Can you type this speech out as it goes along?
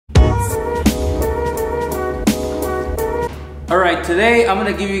Alright, today I'm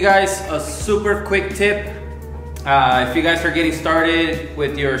gonna give you guys a super quick tip. If you guys are getting started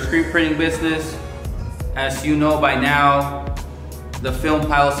with your screen printing business, as you know by now, the film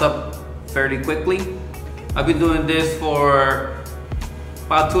piles up fairly quickly. I've been doing this for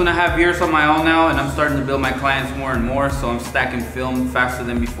about 2.5 years on my own now, and I'm starting to build my clients more and more, so I'm stacking film faster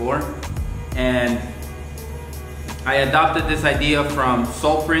than before. And I adopted this idea from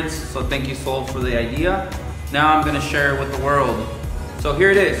Soul Prints, so thank you Soul for the idea. Now I'm gonna share it with the world. So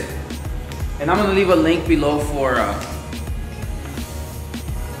here it is. And I'm gonna leave a link below for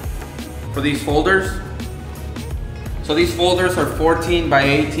these folders. So these folders are 14 by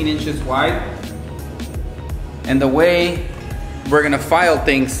 18 inches wide. And the way we're gonna file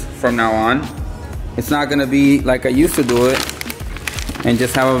things from now on, it's not gonna be like I used to do it and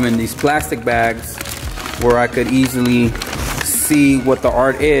just have them in these plastic bags where I could easily see what the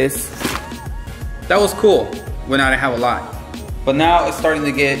art is. That was cool when I didn't have a lot. But now it's starting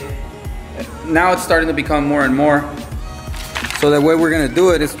to become more and more. So the way we're gonna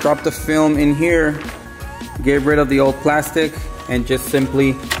do it is drop the film in here, get rid of the old plastic, and just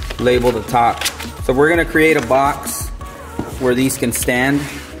simply label the top. So we're gonna create a box where these can stand.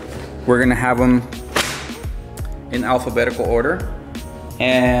 We're gonna have them in alphabetical order.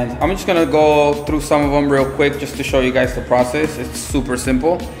 And I'm just gonna go through some of them real quick just to show you guys the process. It's super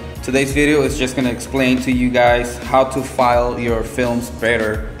simple. Today's video is just gonna explain to you guys how to file your films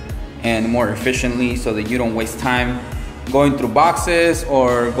better and more efficiently so that you don't waste time going through boxes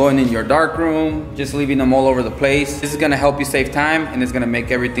or going in your dark room, just leaving them all over the place. This is gonna help you save time, and it's gonna make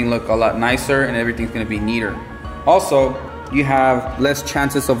everything look a lot nicer, and everything's gonna be neater. Also, you have less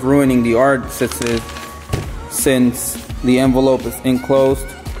chances of ruining the art since the envelope is enclosed,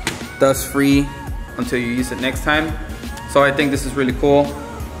 dust-free until you use it next time. So I think this is really cool.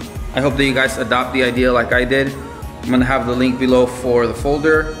 I hope that you guys adopt the idea like I did. I'm gonna have the link below for the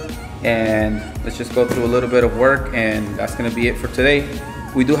folder, and let's just go through a little bit of work, and that's gonna be it for today.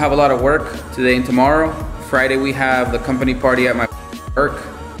 We do have a lot of work today and tomorrow. Friday we have the company party at my work,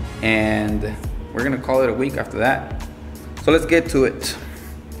 and we're gonna call it a week after that. So let's get to it.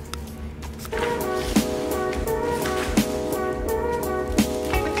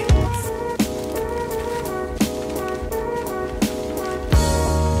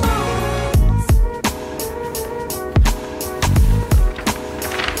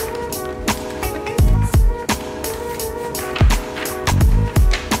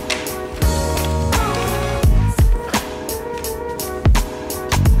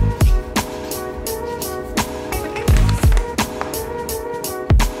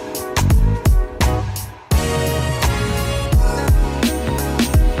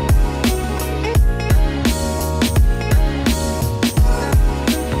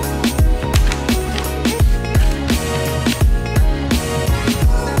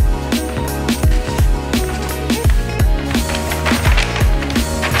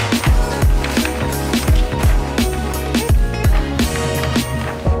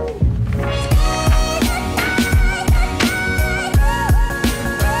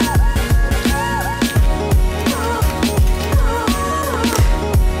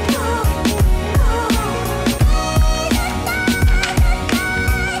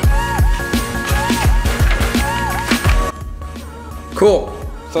 Cool,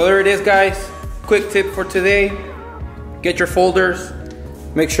 so there it is guys. Quick tip for today. Get your folders.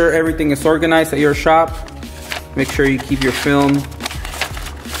 Make sure everything is organized at your shop. Make sure you keep your film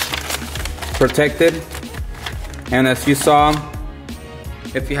protected. And as you saw,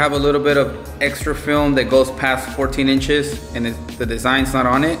 if you have a little bit of extra film that goes past 14 inches and the design's not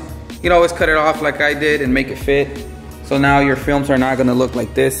on it, you can always cut it off like I did and make it fit. So now your films are not gonna look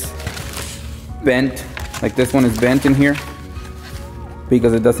like this, bent, like this one is bent in here,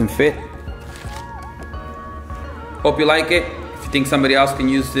 because it doesn't fit. Hope you like it. If you think somebody else can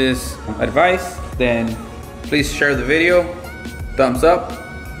use this advice, then please share the video, thumbs up,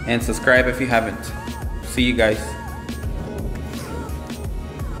 and subscribe if you haven't. See you guys.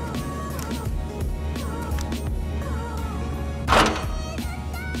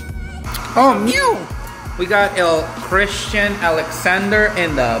 Oh, mew! We got El Christian Alexander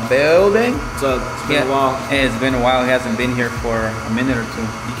in the building. What's up? It's been a while. It's been a while. He hasn't been here for a minute or two.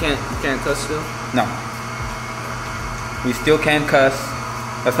 You can't cuss still? No. We still can't cuss.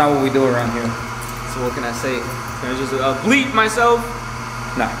 That's not what we do around here. So what can I say? Can I just bleep myself?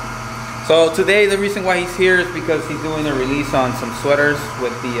 No. So today the reason why he's here is because he's doing a release on some sweaters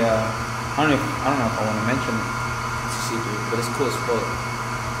with the I don't know if I want to mention it. It's a secret, but it's cool as fuck.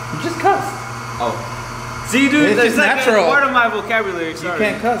 You just cuss. Oh. See, dude, it's like natural. Part of my vocabulary. Sorry. You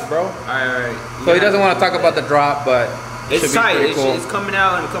can't cuss, bro. Alright. So he doesn't want to talk about the drop, but It's Should be tight. pretty cool. It's coming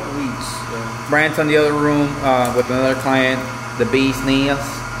out in a couple weeks. Yeah. Brand's on the other room with another client, the bee's knees.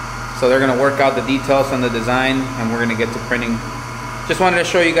 So they're gonna work out the details on the design, and we're gonna get to printing. Just wanted to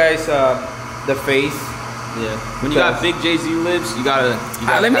show you guys the face. Yeah. When you got big Jay-Z lips, you gotta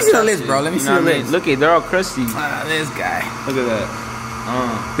let me see the lips, bro. Let me see the lips. Look at, they're all crusty. This guy. Look at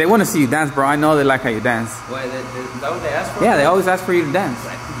that. They want to see you dance, bro. I know they like how you dance. Wait, is that what they asked for? Yeah, they always ask for you to dance.